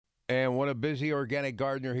And what a busy organic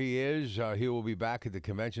gardener he is. He will be back at the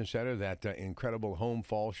convention center. That incredible home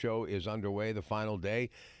fall show is underway, the final day.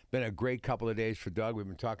 Been a great couple of days for Doug. We've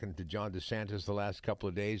been talking to John DeSantis the last couple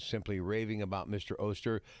of days, simply raving about Mr.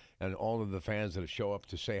 Oster and all of the fans that show up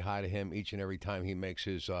to say hi to him each and every time he makes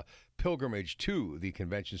his pilgrimage to the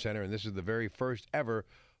convention center. And this is the very first ever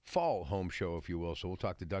fall home show, if you will. So we'll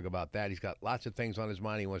talk to Doug about that. He's got lots of things on his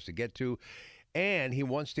mind he wants to get to. And he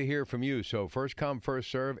wants to hear from you. So first come, first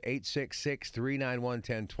serve,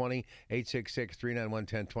 866-391-1020,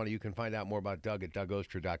 866-391-1020. You can find out more about Doug at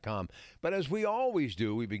DougOster.com. But as we always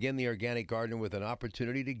do, we begin the Organic Garden with an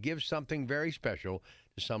opportunity to give something very special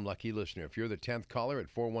to some lucky listener. If you're the 10th caller at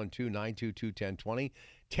 412-922-1020,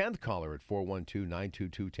 10th caller at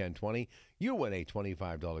 412-922-1020, you win a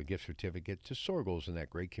 $25 gift certificate to Sorgles in that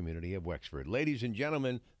great community of Wexford. Ladies and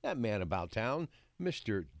gentlemen, that man about town,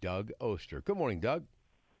 Mr. Doug Oster. Good morning, Doug.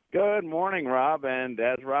 Good morning, Rob. And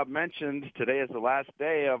as Rob mentioned, today is the last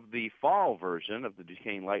day of the fall version of the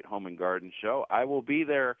Duquesne Light Home and Garden Show. I will be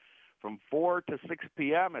there from 4 to 6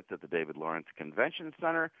 p.m. at the David Lawrence Convention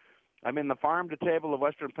Center. I'm in the Farm to Table of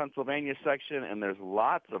Western Pennsylvania section, and there's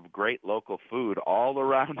lots of great local food all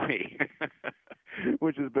around me,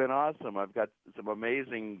 which has been awesome. I've got some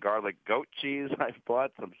amazing garlic goat cheese I've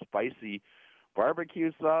bought, some spicy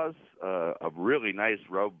barbecue sauce, a really nice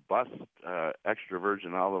robust extra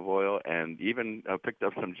virgin olive oil, and even picked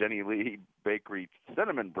up some Jenny Lee Bakery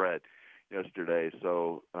cinnamon bread yesterday.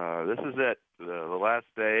 So this is it, the last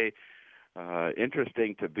day.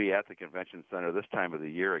 Interesting to be at the convention center this time of the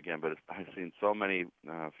year again, but I've seen so many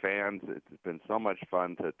fans. It's been so much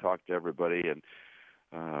fun to talk to everybody, and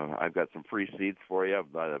I've got some free seeds for you.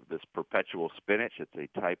 This perpetual spinach. It's a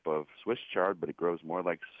type of Swiss chard, but it grows more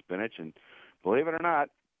like spinach, and believe it or not,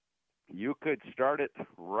 you could start it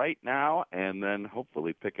right now and then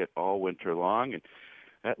hopefully pick it all winter long. And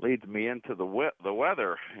that leads me into the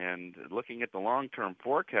weather. And looking at the long-term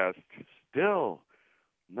forecast, still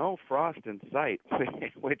no frost in sight,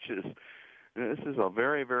 which is this is a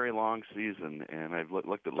very, very long season. And I've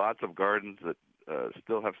looked at lots of gardens that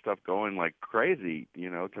still have stuff going like crazy,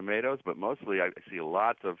 tomatoes, but mostly I see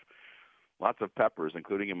lots of peppers,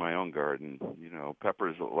 including in my own garden.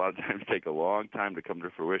 Peppers a lot of times take a long time to come to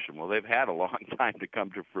fruition. Well, they've had a long time to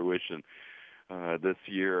come to fruition this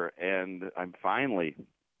year, and I'm finally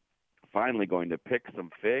going to pick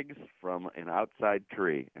some figs from an outside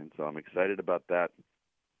tree, and so I'm excited about that.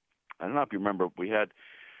 I don't know if you remember, we had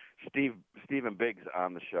Stephen Biggs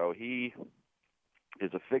on the show. He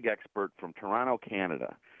is a fig expert from Toronto,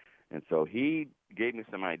 Canada, and so he gave me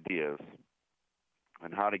some ideas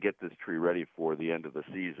on how to get this tree ready for the end of the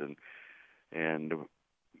season. And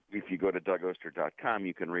if you go to DougOster.com,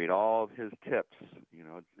 you can read all of his tips.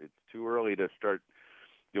 It's too early to start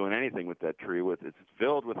doing anything with that tree. It's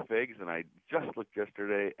filled with figs, and I just looked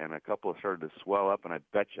yesterday, and a couple have started to swell up, and I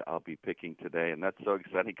bet you I'll be picking today. And that's so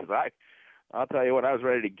exciting because I'll tell you what, I was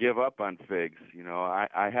ready to give up on figs.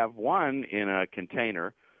 I have one in a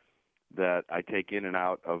container that I take in and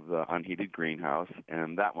out of the unheated greenhouse,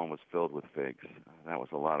 and that one was filled with figs. That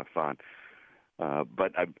was a lot of fun.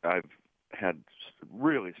 But I've had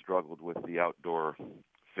really struggled with the outdoor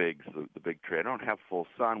figs, the big tree. I don't have full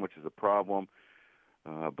sun, which is a problem.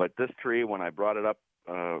 But this tree, when I brought it up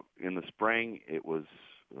in the spring, it was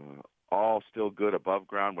all still good above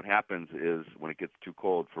ground. What happens is when it gets too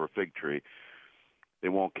cold for a fig tree, they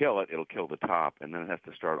won't kill it. It'll kill the top, and then it has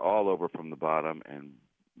to start all over from the bottom and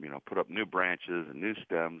put up new branches and new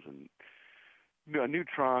stems and a new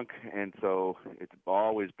trunk. And so it's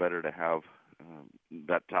always better to have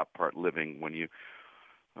that top part living when you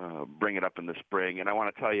bring it up in the spring. And I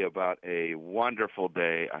want to tell you about a wonderful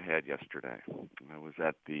day I had yesterday. I was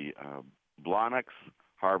at the Blahniks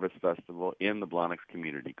Harvest Festival in the Blahniks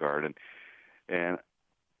Community Garden. And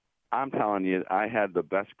I'm telling you, I had the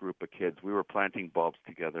best group of kids. We were planting bulbs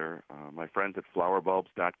together. My friends at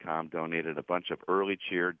flowerbulbs.com donated a bunch of early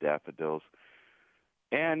cheer daffodils.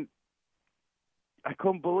 And I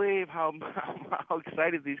couldn't believe how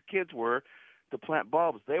excited these kids were to plant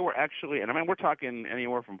bulbs. They were actually, and I mean, we're talking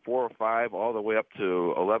anywhere from 4 or 5 all the way up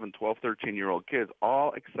to 11, 12, 13-year-old kids,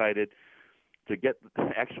 all excited to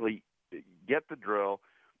actually get the drill,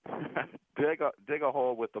 dig a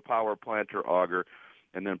hole with the power planter auger,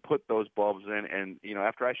 and then put those bulbs in. And,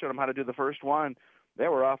 after I showed them how to do the first one, they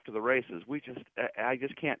were off to the races. I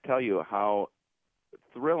just can't tell you how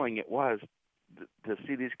thrilling it was to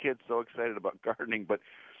see these kids so excited about gardening. But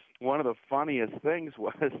one of the funniest things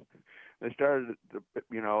was they started,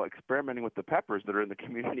 experimenting with the peppers that are in the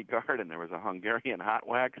community garden. There was a Hungarian hot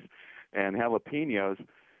wax and jalapenos,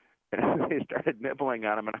 and they started nibbling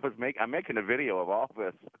on them. And I'm making a video of all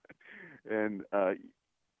this. and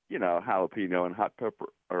jalapeno and hot pepper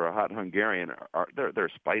or a hot Hungarian they're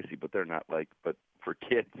spicy, but they're not like. But for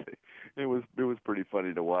kids, it was pretty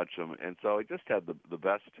funny to watch them, and so I just had the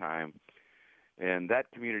best time. And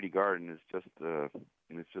that community garden is just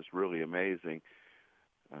it's just really amazing.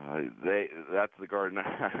 That's the garden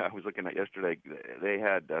I was looking at yesterday. They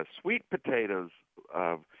had sweet potatoes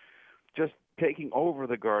just taking over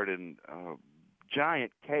the garden.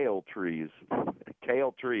 Giant kale trees.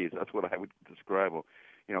 That's what I would describe them.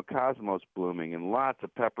 Cosmos blooming and lots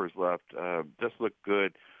of peppers left. Just look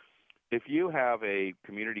good. If you have a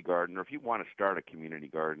community garden, or if you want to start a community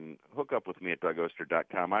garden, hook up with me at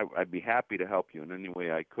DougOster.com. I'd be happy to help you in any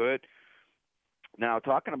way I could. Now,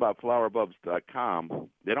 talking about flowerbulbs.com,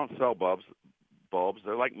 they don't sell bulbs.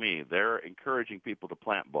 They're like me. They're encouraging people to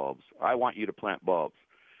plant bulbs. I want you to plant bulbs.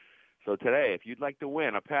 So today, if you'd like to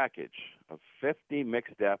win a package of 50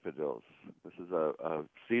 mixed daffodils, this is a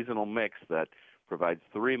seasonal mix that provides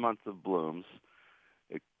 3 months of blooms.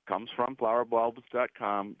 It comes from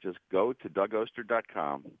flowerbulbs.com. Just go to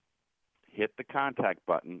DougOster.com, hit the contact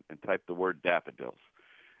button, and type the word daffodils,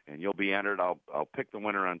 and you'll be entered. I'll pick the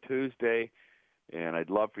winner on Tuesday, and I'd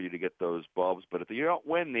love for you to get those bulbs. But if you don't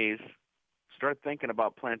win these, start thinking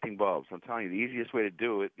about planting bulbs. I'm telling you, the easiest way to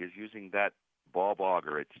do it is using that bulb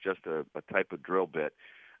auger. It's just a type of drill bit.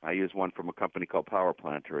 I use one from a company called Power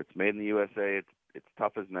Planter. It's made in the USA. It's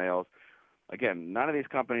tough as nails. Again, none of these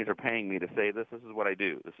companies are paying me to say this. This is what I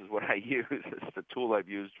do. This is what I use. It's the tool I've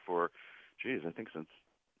used for, I think since,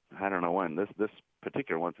 I don't know when. This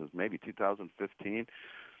particular one since maybe 2015.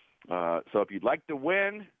 So if you'd like to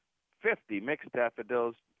win 50 mixed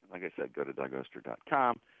daffodils, like I said, go to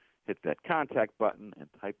DougOster.com, hit that contact button, and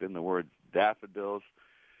type in the word daffodils.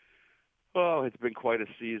 Oh, it's been quite a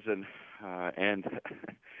season. And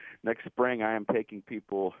next spring I am taking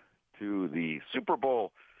people to the Super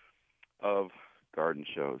Bowl of garden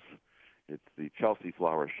shows. It's the Chelsea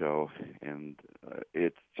Flower Show, and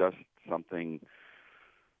it's just something,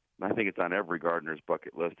 I think it's on every gardener's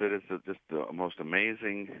bucket list. It is just the most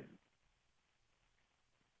amazing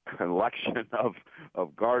collection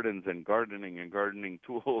of gardens and gardening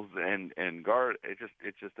tools and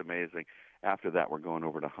it's just amazing. After that, we're going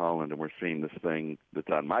over to Holland and we're seeing this thing that's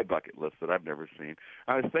on my bucket list that I've never seen.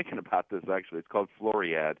 I was thinking about this actually. It's called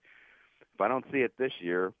Floriad. If I don't see it this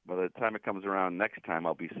year, by the time it comes around next time,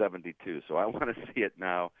 I'll be 72. So I want to see it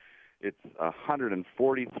now. It's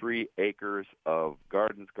 143 acres of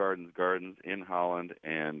gardens in Holland,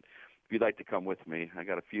 and if you'd like to come with me, I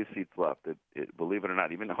got a few seats left. Believe it or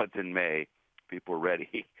not, even though it's in May, people are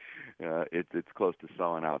ready. It's close to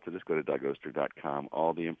selling out. So just go to DougOster.com.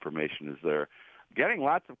 All the information is there. Getting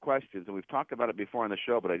lots of questions, and we've talked about it before on the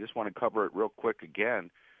show, but I just want to cover it real quick again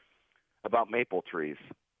about maple trees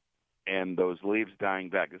and those leaves dying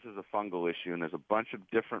back. This is a fungal issue, and there's a bunch of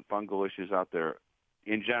different fungal issues out there.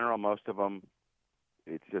 In general, most of them,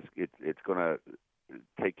 it's going to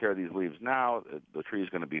take care of these leaves now. The tree is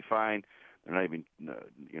going to be fine. They're not even,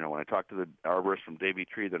 when I talk to the arborist from Davey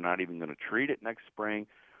Tree, they're not even going to treat it next spring.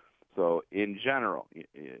 So in general,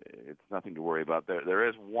 it's nothing to worry about. There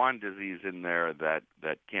is one disease in there that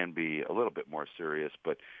can be a little bit more serious,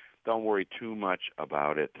 but don't worry too much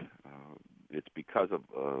about it. It's because of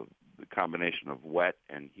the combination of wet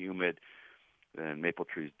and humid, and maple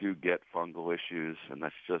trees do get fungal issues, and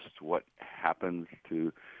that's just what happens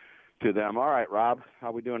to them. All right, Rob,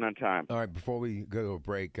 how we doing on time? All right, before we go to a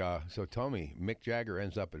break, so tell me, Mick Jagger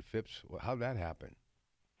ends up at Phipps. How'd that happen?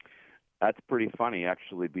 That's pretty funny,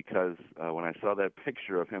 actually, because when I saw that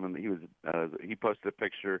picture of him, and he posted a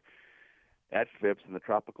picture at Phipps in the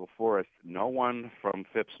tropical forest. No one from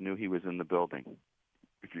Phipps knew he was in the building,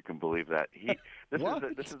 if you can believe that.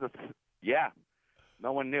 Yeah.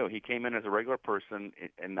 No one knew. He came in as a regular person,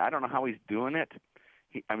 and I don't know how he's doing it.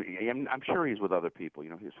 I'm sure he's with other people.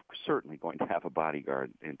 He's certainly going to have a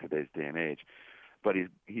bodyguard in today's day and age. But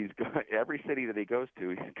he's every city that he goes to,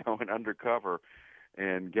 he's going undercover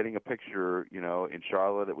and getting a picture. In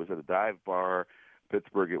Charlotte, it was at a dive bar.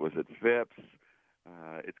 Pittsburgh, it was at Phipps.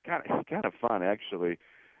 It's kind of fun, actually.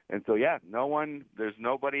 And so, yeah, there's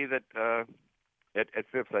nobody that at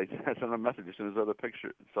Phipps. I sent them a message as soon as I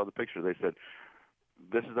saw the picture. They said,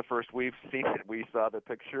 "This is the first we've seen it. We saw the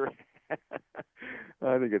picture."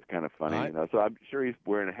 I think it's kind of funny, So I'm sure he's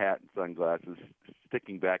wearing a hat and sunglasses,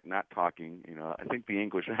 sticking back, not talking. I think the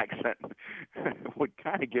English accent would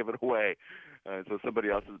kind of give it away. So somebody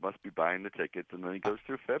else must be buying the tickets, and then he goes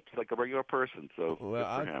through Phipps like a regular person. So good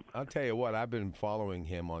for him. I'll tell you what, I've been following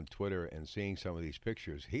him on Twitter and seeing some of these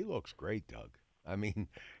pictures. He looks great, Doug. I mean,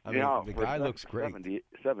 the for guy looks great.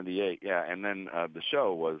 78, yeah. And then the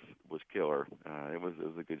show was killer. It was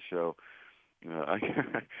a good show.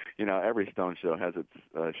 Every Stone show has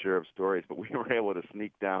its share of stories, but we were able to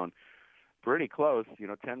sneak down pretty close,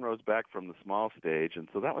 10 rows back from the small stage, and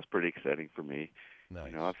so that was pretty exciting for me.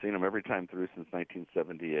 Nice. I've seen them every time through since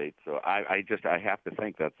 1978, so I have to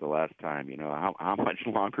think that's the last time. How much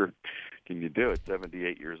longer can you do at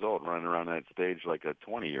 78 years old, running around that stage like a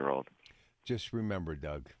 20-year-old? Just remember,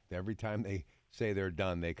 Doug, every time they say they're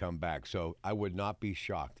done, they come back. So I would not be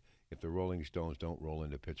shocked if the Rolling Stones don't roll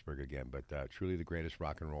into Pittsburgh again. But truly the greatest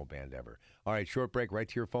rock and roll band ever. All right, short break right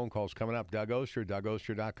to your phone calls coming up. Doug Oster,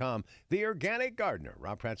 DougOster.com. The Organic Gardener,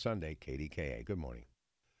 Rob Pratt Sunday, KDKA. Good morning.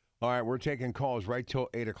 All right, we're taking calls right till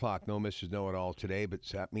 8 o'clock. No Mrs. Know-It-All today, but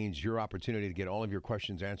that means your opportunity to get all of your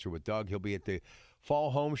questions answered with Doug. He'll be at the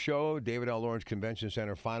Fall Home Show, David L. Lawrence Convention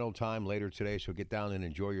Center, final time later today, so get down and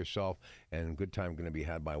enjoy yourself, and good time going to be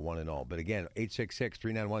had by one and all. But again,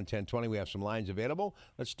 866-391-1020, we have some lines available.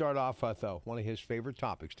 Let's start off with one of his favorite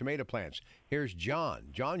topics, tomato plants. Here's John.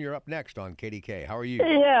 John, you're up next on KDK. How are you?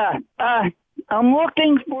 Yeah, I'm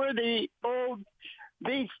looking for the old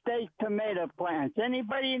beefsteak tomato plants.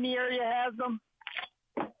 Anybody in the area has them?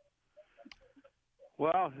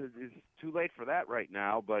 Well, it's too late for that right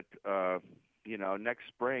now, but next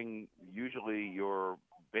spring, usually your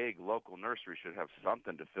big local nursery should have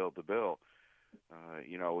something to fill the bill.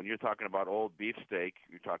 When you're talking about old beefsteak,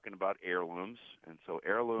 you're talking about heirlooms, and so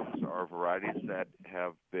heirlooms are varieties that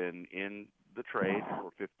have been in the trade for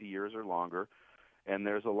 50 years or longer. And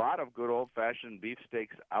there's a lot of good old-fashioned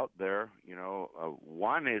beefsteaks out there.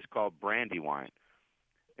 One is called Brandywine.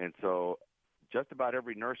 And so just about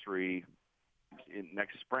every nursery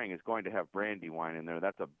next spring is going to have Brandywine in there.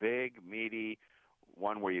 That's a big, meaty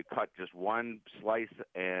one where you cut just one slice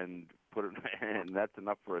and put it, and that's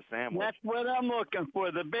enough for a sandwich. That's what I'm looking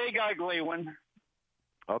for, the big, ugly one.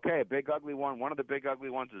 Okay, a big, ugly one. One of the big,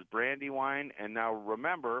 ugly ones is Brandywine. And now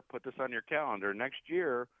remember, put this on your calendar, next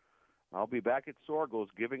year I'll be back at Sorgel's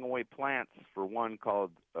giving away plants for one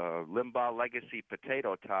called Limbaugh Legacy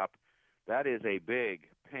Potato Top. That is a big,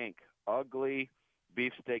 pink, ugly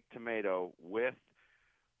beefsteak tomato with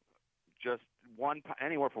just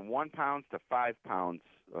anywhere from 1 pound to 5 pounds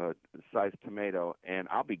size tomato. And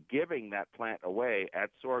I'll be giving that plant away at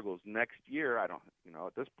Sorgel's next year. I don't,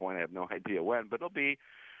 at this point I have no idea when, but it'll be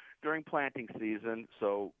during planting season.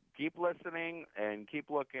 So keep listening and keep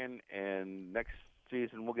looking, and next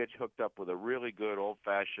season we'll get you hooked up with a really good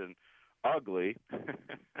old-fashioned ugly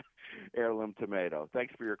heirloom tomato.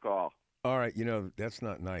 Thanks for your call. All right, that's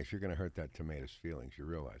not nice. You're going to hurt that tomato's feelings. You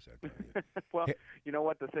realize that, don't you? Well, you know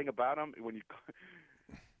what the thing about them,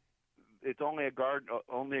 it's only a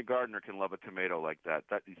gardener can love a tomato like that.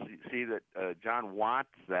 You see that John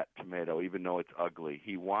wants that tomato even though it's ugly.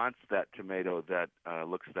 He wants that tomato that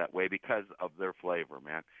looks that way because of their flavor,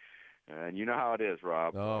 man. And you know how it is,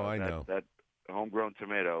 Rob. Oh, I know. That homegrown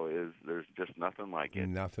tomato there's just nothing like it.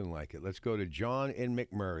 Nothing like it. Let's go to John in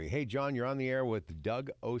McMurray. Hey, John, you're on the air with Doug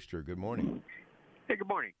Oster. Good morning. Hey, good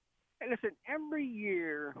morning. Hey, listen, every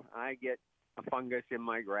year I get a fungus in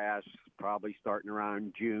my grass, probably starting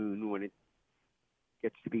around June when it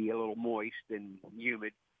gets to be a little moist and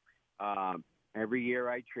humid. Every year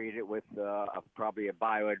I treat it with probably a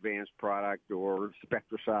bio-advanced product or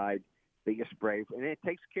Spectracide that you spray, and it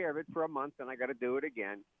takes care of it for a month, and I got to do it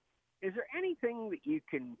again. Is there anything that you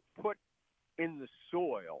can put in the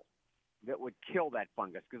soil that would kill that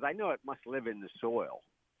fungus? Because I know it must live in the soil.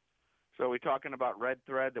 So are we talking about red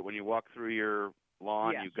thread that when you walk through your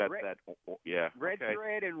lawn, yes, you've got that? Yeah. Red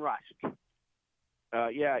thread and rust.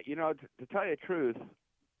 Yeah, to tell you the truth,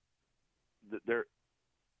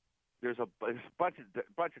 there's a bunch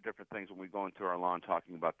of different things when we go into our lawn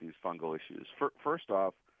talking about these fungal issues. First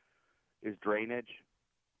off is drainage.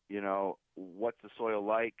 What's the soil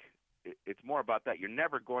like? It's more about that. You're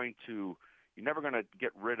never going to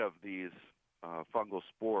get rid of these fungal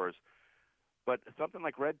spores, but something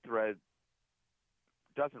like red thread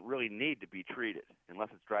doesn't really need to be treated unless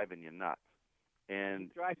it's driving you nuts. And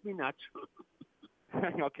it drives me nuts.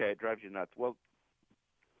 Okay, it drives you nuts. Well,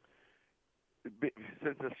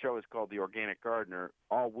 since this show is called The Organic Gardener,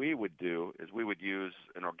 all we would do is we would use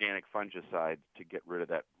an organic fungicide to get rid of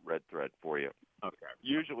that red thread for you. Okay.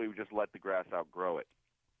 Usually we just let the grass outgrow it.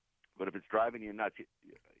 But if it's driving you nuts,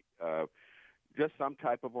 just some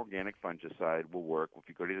type of organic fungicide will work. If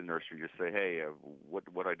you go to the nursery, you say, hey, what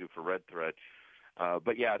do I do for red thread?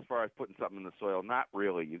 But, yeah, as far as putting something in the soil, not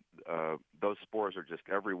really. Those spores are just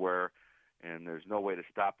everywhere, and there's no way to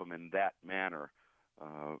stop them in that manner.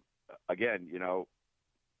 Again,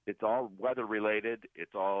 it's all weather-related.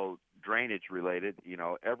 It's all drainage related.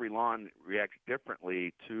 Every lawn reacts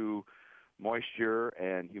differently to moisture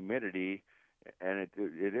and humidity, and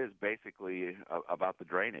it is basically about the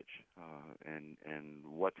drainage and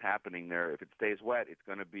what's happening there. If it stays wet, it's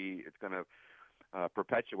going to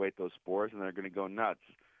perpetuate those spores, and they're going to go nuts.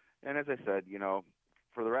 And as I said,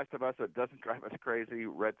 for the rest of us, it doesn't drive us crazy.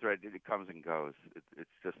 Red thread, it comes and goes. It's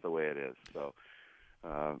just the way it is. So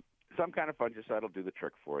some kind of fungicide will do the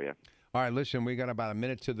trick for you. All right, listen, we got about a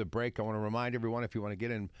minute to the break. I want to remind everyone, if you want to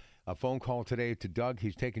get in a phone call today to Doug,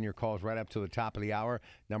 he's taking your calls right up to the top of the hour.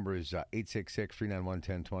 Number is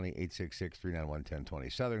 866-391-1020,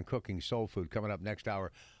 866-391-1020. Southern Cooking Soul Food coming up next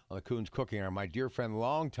hour on the Coons Cooking Hour. My dear friend,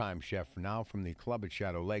 longtime chef now from the club at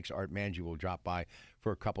Shadow Lakes, Art Manji, will drop by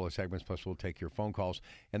for a couple of segments, plus we'll take your phone calls.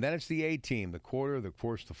 And then it's the A-Team, the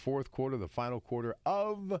fourth quarter, the final quarter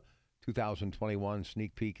of 2021,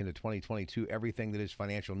 sneak peek into 2022, everything that is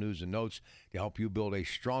financial news and notes to help you build a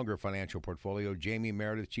stronger financial portfolio. Jamie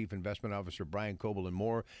Meredith, Chief Investment Officer, Brian Coble, and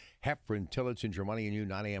more. Heffron, Tillotson, Your Money and You,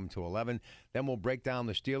 9 a.m. to 11. Then we'll break down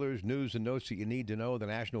the Steelers, news and notes that you need to know, the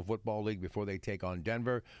National Football League before they take on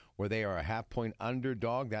Denver, where they are a half-point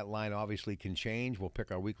underdog. That line obviously can change. We'll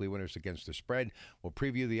pick our weekly winners against the spread. We'll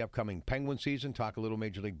preview the upcoming Penguin season, talk a little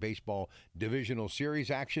Major League Baseball divisional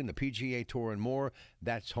series action, the PGA Tour, and more.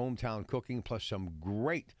 That's Hometown Cooking, plus some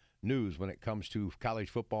great news when it comes to college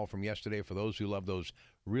football from yesterday. For those who love those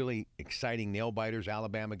really exciting nail-biters,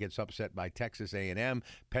 Alabama gets upset by Texas A&M.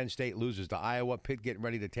 Penn State loses to Iowa. Pitt getting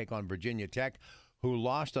ready to take on Virginia Tech, who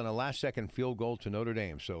lost on a last-second field goal to Notre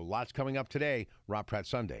Dame. So lots coming up today. Rob Pratt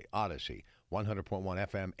Sunday, Odyssey, 100.1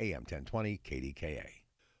 FM, AM 1020, KDKA.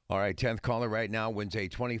 All right, 10th caller right now wins a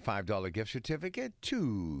 $25 gift certificate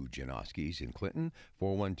to Janoski's in Clinton,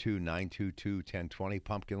 412-922-1020.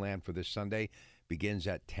 Pumpkinland for this Sunday begins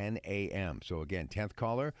at 10 a.m. So, again, 10th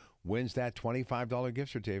caller wins that $25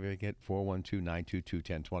 gift certificate,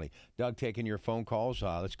 412-922-1020. Doug, taking your phone calls.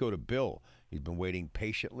 Let's go to Bill. He's been waiting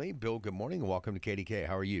patiently. Bill, good morning and welcome to KDK.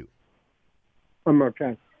 How are you? I'm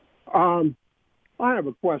okay. I have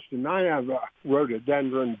a question. I have a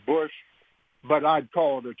rhododendron bush, but I'd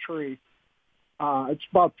call it a tree. It's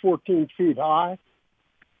about 14 feet high,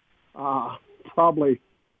 probably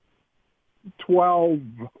 12.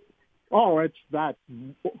 Oh, it's that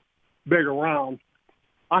big around.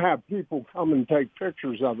 I have people come and take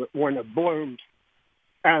pictures of it when it blooms.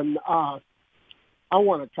 And I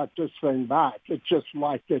want to cut this thing back. It's just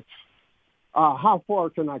like it's, how far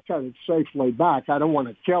can I cut it safely back? I don't want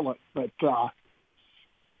to kill it, but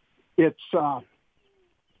it's,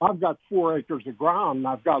 I've got 4 acres of ground, and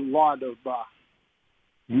I've got a lot of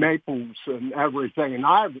maples and everything,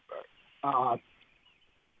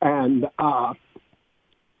 and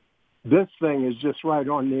this thing is just right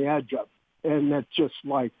on the edge of it, and it's just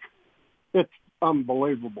like, it's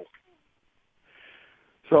unbelievable.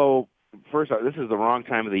 So, first off, this is the wrong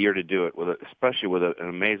time of the year to do it, especially with an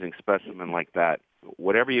amazing specimen like that.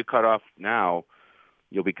 Whatever you cut off now,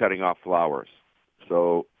 you'll be cutting off flowers.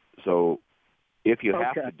 So if you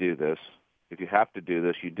have to do this,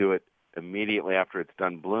 you do it immediately after it's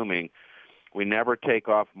done blooming. We never take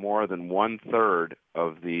off more than 1/3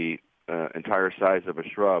 of the entire size of a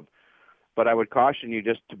shrub. But I would caution you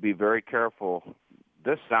just to be very careful.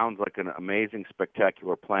 This sounds like an amazing,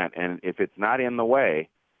 spectacular plant, and if it's not in the way,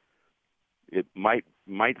 it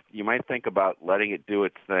you might think about letting it do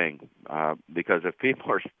its thing, because if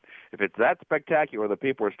it's that spectacular that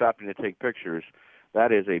people are stopping to take pictures,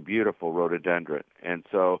 that is a beautiful rhododendron. And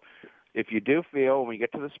so if you do feel when you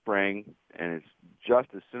get to the spring, and it's just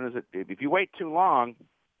as soon as if you wait too long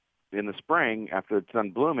in the spring after it's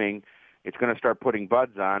done blooming, it's going to start putting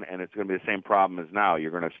buds on, and it's going to be the same problem as now.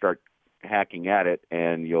 You're going to start hacking at it,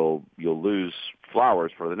 and you'll lose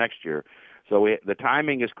flowers for the next year. So the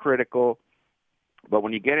timing is critical, but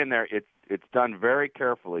when you get in there, it's done very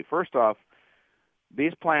carefully. First off,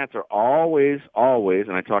 these plants are always,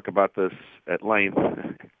 and I talk about this at length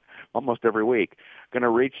almost every week, going to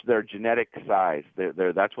reach their genetic size.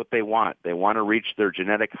 That's what they want. They want to reach their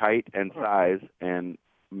genetic height and size, and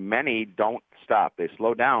many don't stop. They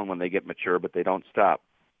slow down when they get mature, but they don't stop.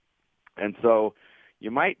 And so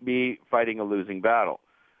you might be fighting a losing battle.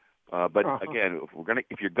 But again,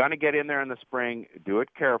 if you're gonna get in there in the spring, do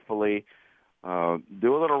it carefully.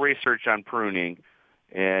 Do a little research on pruning,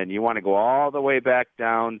 and you want to go all the way back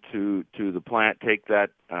down to the plant. Take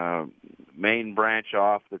that main branch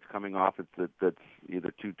off that's coming off. That's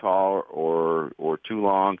either too tall or too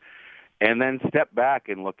long, and then step back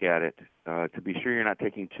and look at it to be sure you're not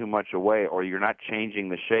taking too much away, or you're not changing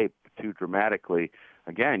the shape too dramatically.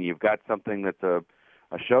 Again, you've got something that's a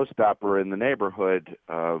a showstopper in the neighborhood.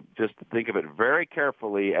 Just think of it very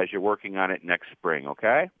carefully as you're working on it next spring,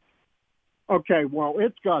 okay? Okay, well,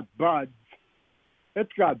 it's got buds.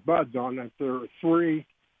 It's got buds on it. They're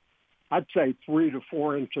I'd say 3 to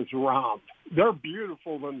 4 inches round. They're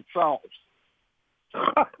beautiful themselves.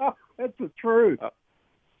 That's the truth.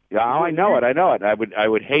 Yeah, I know it. I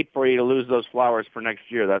would hate for you to lose those flowers for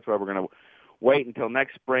next year. That's why we're going to wait until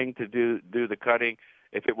next spring to do the cutting.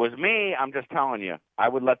 If it was me, I'm just telling you, I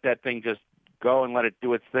would let that thing just go and let it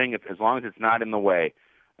do its thing as long as it's not in the way,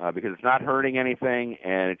 because it's not hurting anything,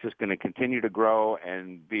 and it's just going to continue to grow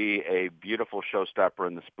and be a beautiful showstopper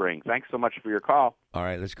in the spring. Thanks so much for your call. All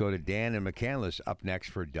right, let's go to Dan and McCandless up next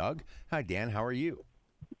for Doug. Hi, Dan. How are you?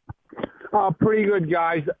 Pretty good,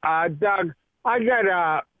 guys. Doug,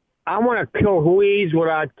 I want to kill weeds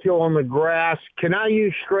without killing the grass. Can I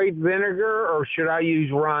use straight vinegar or should I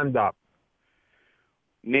use Roundup?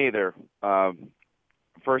 Neither.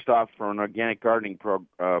 First off, for an organic gardening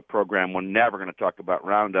program, we're never going to talk about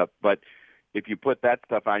Roundup, but if you put that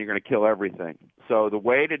stuff on, you're going to kill everything. So the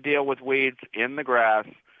way to deal with weeds in the grass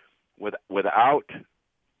without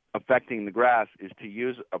affecting the grass is to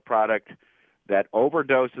use a product that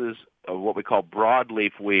overdoses of what we call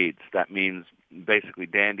broadleaf weeds. That means basically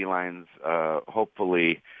dandelions,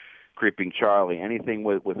 hopefully creeping Charlie, anything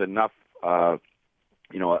with enough,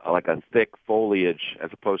 like a thick foliage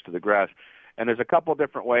as opposed to the grass. And there's a couple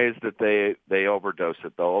different ways that they overdose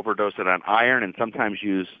it. They'll overdose it on iron and sometimes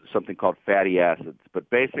use something called fatty acids. But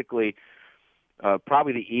basically,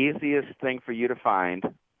 probably the easiest thing for you to find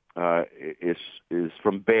is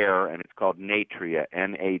from Bayer, and it's called Natria,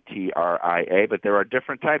 Natria. But there are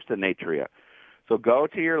different types of Natria. So go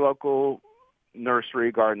to your local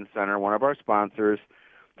nursery, garden center, one of our sponsors.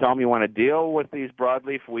 Tell them you want to deal with these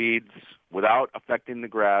broadleaf weeds without affecting the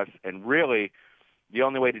grass, and really the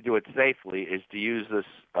only way to do it safely is to use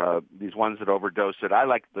these ones that overdose it. I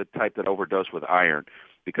like the type that overdose with iron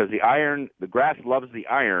because the grass loves the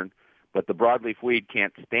iron, but the broadleaf weed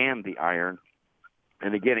can't stand the iron.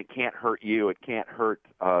 And again, it can't hurt you. It can't hurt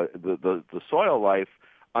the soil life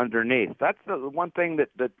underneath. That's the one thing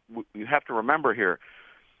that you have to remember here.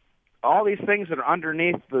 All these things that are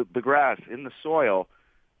underneath the grass in the soil,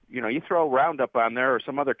 you throw Roundup on there or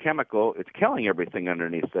some other chemical, it's killing everything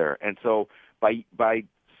underneath there. And so by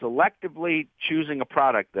selectively choosing a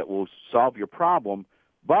product that will solve your problem,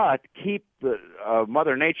 but keep the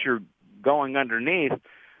Mother Nature going underneath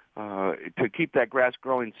to keep that grass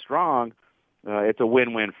growing strong, it's a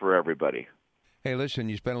win-win for everybody. Hey, listen,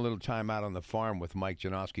 you spent a little time out on the farm with Mike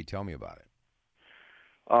Janowski. Tell me about it.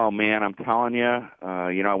 Oh, man, I'm telling you,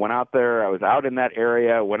 I went out there. I was out in that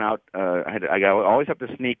area. Went out. I always have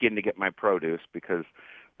to sneak in to get my produce because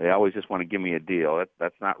they always just want to give me a deal.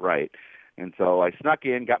 That's not right. And so I snuck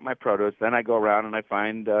in, got my produce. Then I go around and I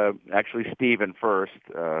find actually Steven first,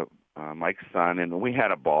 Mike's son, and we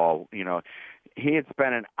had a ball. He had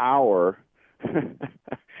spent an hour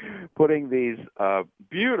putting these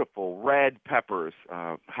beautiful red peppers,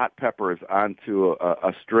 hot peppers, onto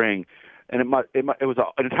a string. And it was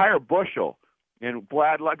an entire bushel. And boy,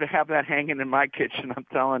 I'd love to have that hanging in my kitchen, I'm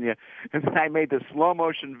telling you. And then I made this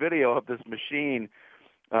slow-motion video of this machine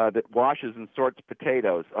that washes and sorts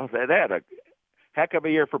potatoes. Oh, they had a heck of a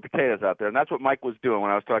year for potatoes out there. And that's what Mike was doing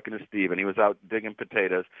when I was talking to Steve, and he was out digging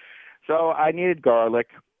potatoes. So I needed garlic.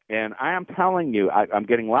 And I am telling you, I'm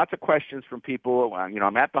getting lots of questions from people.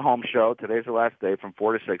 I'm at the home show. Today's the last day from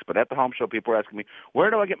 4 to 6. But at the home show, people are asking me, where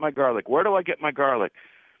do I get my garlic? Where do I get my garlic?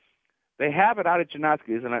 They have it out at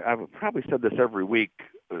Janowski's, and I've probably said this every week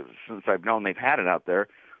since I've known they've had it out there.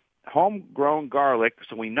 Homegrown garlic,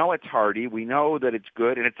 so we know it's hearty. We know that it's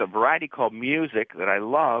good, and it's a variety called Music that I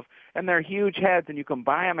love. And they're huge heads, and you can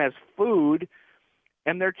buy them as food,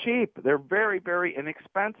 and they're cheap. They're very, very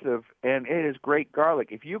inexpensive, and it is great garlic.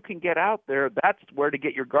 If you can get out there, that's where to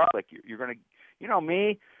get your garlic. You're going to,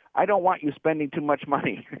 me, I don't want you spending too much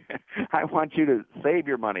money. I want you to save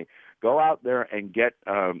your money. Go out there and get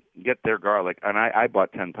their garlic. And I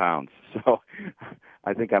bought 10 pounds, so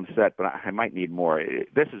I think I'm set, but I might need more.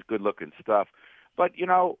 This is good-looking stuff. But,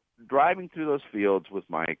 driving through those fields with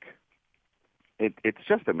Mike, it's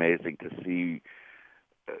just amazing to see,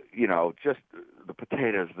 just the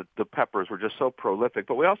potatoes, the peppers were just so prolific.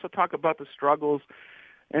 But we also talk about the struggles,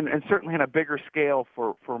 and certainly on a bigger scale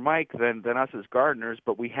for Mike than us as gardeners,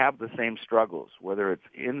 but we have the same struggles, whether it's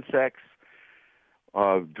insects,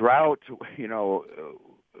 drought,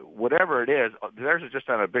 whatever it is. Theirs is just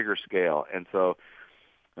on a bigger scale. And so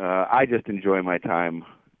I just enjoy my time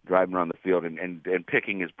driving around the field and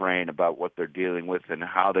picking his brain about what they're dealing with and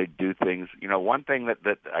how they do things. You know, one thing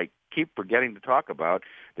that I keep forgetting to talk about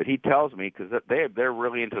that he tells me, because they're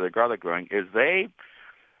really into their garlic growing, is they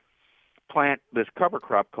plant this cover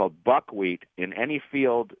crop called buckwheat in any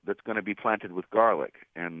field that's going to be planted with garlic.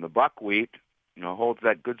 And the buckwheat, you know, holds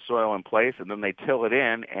that good soil in place, and then they till it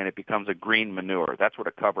in, and it becomes a green manure. That's what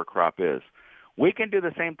a cover crop is. We can do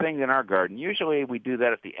the same thing in our garden. Usually we do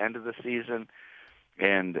that at the end of the season,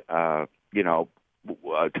 and, you know,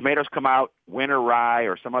 tomatoes come out, winter rye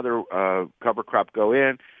or some other cover crop go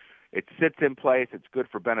in. It sits in place. It's good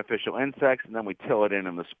for beneficial insects, and then we till it in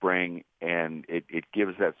the spring, and it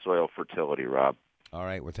gives that soil fertility, Rob. All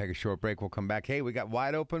right, we'll take a short break. We'll come back. Hey, we got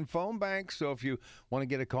wide open phone banks, so if you want to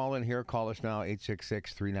get a call in here, call us now,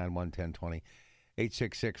 866-391-1020.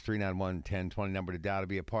 866-391-1020, number to dial to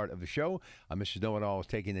be a part of the show. Mrs. Know-It-All is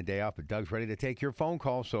taking the day off, but Doug's ready to take your phone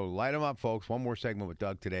call, so light them up, folks. One more segment with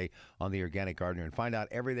Doug today on The Organic Gardener, and find out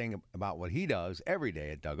everything about what he does every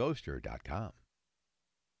day at DougOster.com.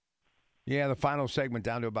 Yeah, the final segment,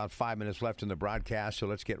 down to about 5 minutes left in the broadcast, so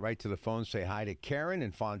let's get right to the phone. Say hi to Karen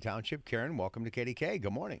in Fawn Township. Karen, welcome to KDK.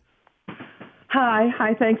 Good morning.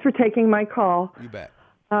 Hi. Thanks for taking my call. You bet.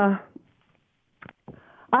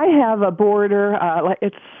 I have a border,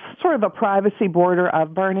 it's sort of a privacy border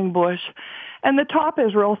of burning bush, and the top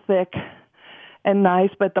is real thick and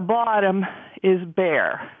nice, but the bottom is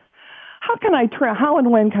bare. How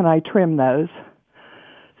and when can I trim those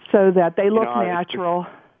so that they look natural?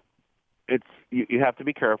 You have to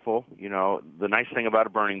be careful. You know, the nice thing about a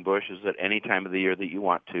burning bush is that any time of the year that you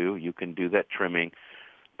want to, you can do that trimming.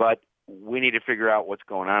 But we need to figure out what's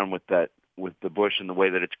going on with the bush and the way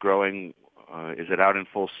that it's growing. Is it out in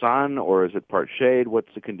full sun or is it part shade?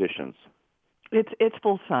 What's the conditions? It's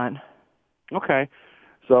full sun. Okay.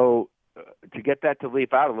 So to get that to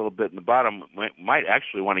leaf out a little bit in the bottom, might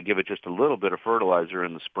actually want to give it just a little bit of fertilizer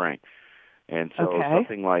in the spring. And so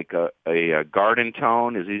something like a garden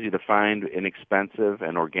tone is easy to find, inexpensive,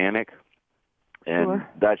 and organic, and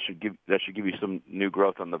that should give you some new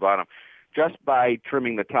growth on the bottom. Just by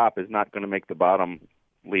trimming the top is not going to make the bottom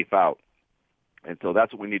leaf out, and so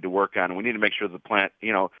that's what we need to work on. And we need to make sure the plant,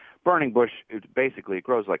 you know, burning bush, it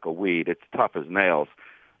grows like a weed. It's tough as nails.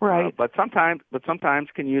 Right. But sometimes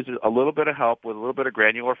can use a little bit of help with a little bit of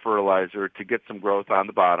granular fertilizer to get some growth on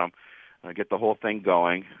the bottom, get the whole thing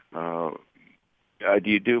going.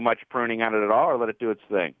 Do you do much pruning on it at all, or let it do its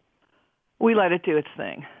thing? We let it do its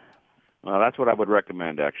thing. Well, that's what I would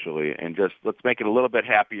recommend, actually. And just let's make it a little bit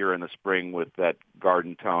happier in the spring with that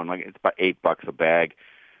garden tone. Like it's about $8 a bag.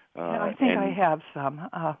 I think I have some.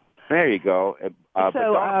 There you go. But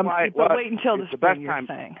wait until the spring. You're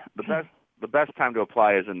saying the best time to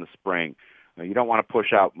apply is in the spring. You don't want to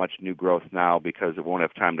push out much new growth now because it won't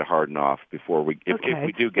have time to harden off before if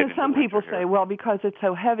we do get. So some people say, well, because it's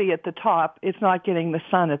so heavy at the top, it's not getting the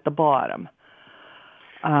sun at the bottom.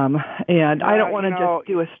 And I don't want to just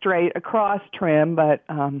do a straight across trim, but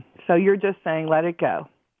so you're just saying let it go.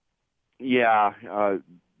 Yeah,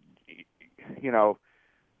 you know,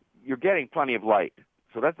 you're getting plenty of light,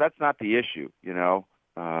 so that's not the issue. You know,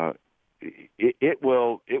 it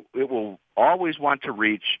will always want to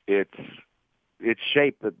reach its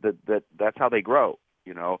shape that's how they grow,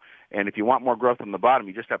 you know. And if you want more growth on the bottom,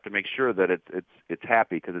 you just have to make sure that it's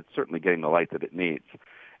happy, because it's certainly getting the light that it needs.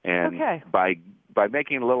 And by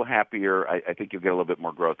making it a little happier, I think you'll get a little bit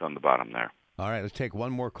more growth on the bottom there. All right, let's take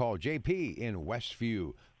one more call. JP in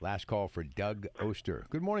Westview. Last call for Doug Oster.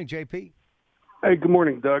 Good morning, JP. Hey, good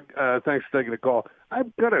morning, Doug. Thanks for taking the call.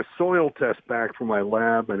 I've got a soil test back from my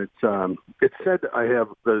lab, and it said I have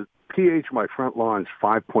the pH of my front lawn is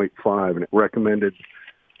 5.5, and it recommended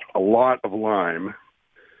a lot of lime,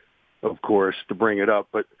 of course, to bring it up.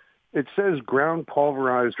 But it says ground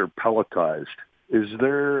pulverized or pelletized. Is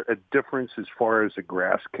there a difference as far as the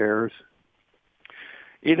grass cares?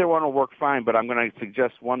 Either one will work fine, but I'm going to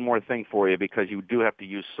suggest one more thing for you, because you do have to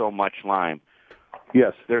use so much lime.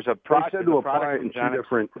 Yes. There's a product. They said to apply it in two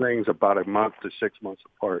different things about a month to 6 months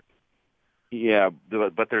apart. Yeah,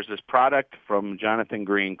 but there's this product from Jonathan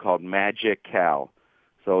Green called Magic Cal.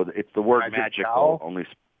 So it's the word magical, only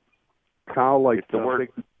Cal, like it's the word.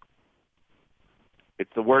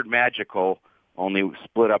 It's the word magical, only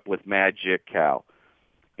split up with Magic Cal.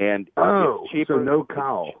 And it's cheaper. So no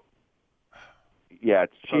cow. Yeah,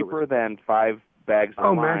 it's cheaper than 5 bags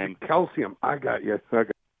of lime. Magic calcium. I got you.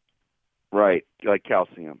 Okay. Right, like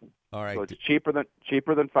calcium. All right. So it's cheaper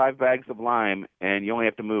than 5 bags of lime, and you only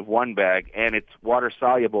have to move 1 bag, and it's water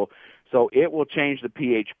soluble, so it will change the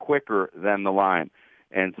pH quicker than the lime.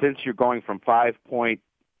 And since you're going from 5 to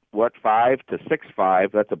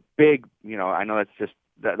 6.5, that's a big. You know, I know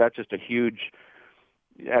that's just a huge,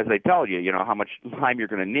 as they tell you, how much lime you're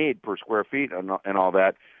going to need per square feet and all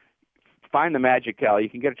that. Find the Magic Alley. You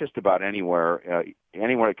can get it just about anywhere.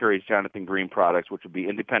 Anywhere that carries Jonathan Green products, which would be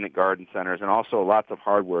independent garden centers and also lots of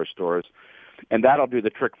hardware stores. And that'll do the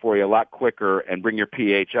trick for you a lot quicker and bring your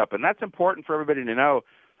pH up. And that's important for everybody to know.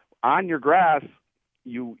 On your grass,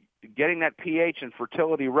 getting that pH and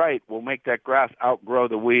fertility right will make that grass outgrow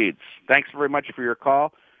the weeds. Thanks very much for your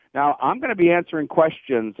call. Now, I'm going to be answering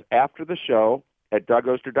questions after the show at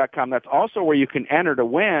DougOster.com. That's also where you can enter to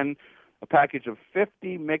win a package of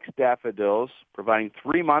 50 mixed daffodils, providing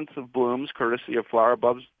 3 months of blooms, courtesy of Flower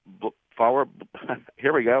Bulbs.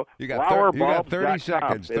 Here we go. You got 30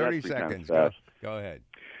 seconds. 30 seconds. Go ahead.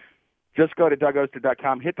 Just go to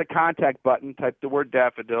DougOster.com, hit the contact button, type the word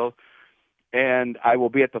daffodil, and I will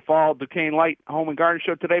be at the Fall Duquesne Light Home and Garden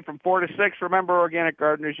Show today from 4 to 6. Remember, organic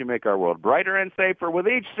gardeners, you make our world brighter and safer with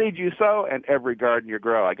each seed you sow and every garden you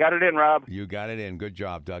grow. I got it in, Rob. You got it in. Good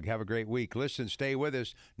job, Doug. Have a great week. Listen, stay with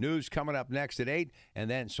us. News coming up next at 8, and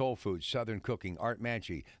then Soul Food, Southern Cooking. Art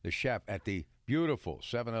Manchi, the chef at the beautiful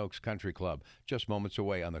Seven Oaks Country Club, just moments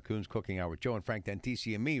away on the Coons Cooking Hour with Joe and Frank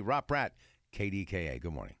Dentisi and me, Rob Pratt, KDKA.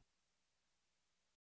 Good morning.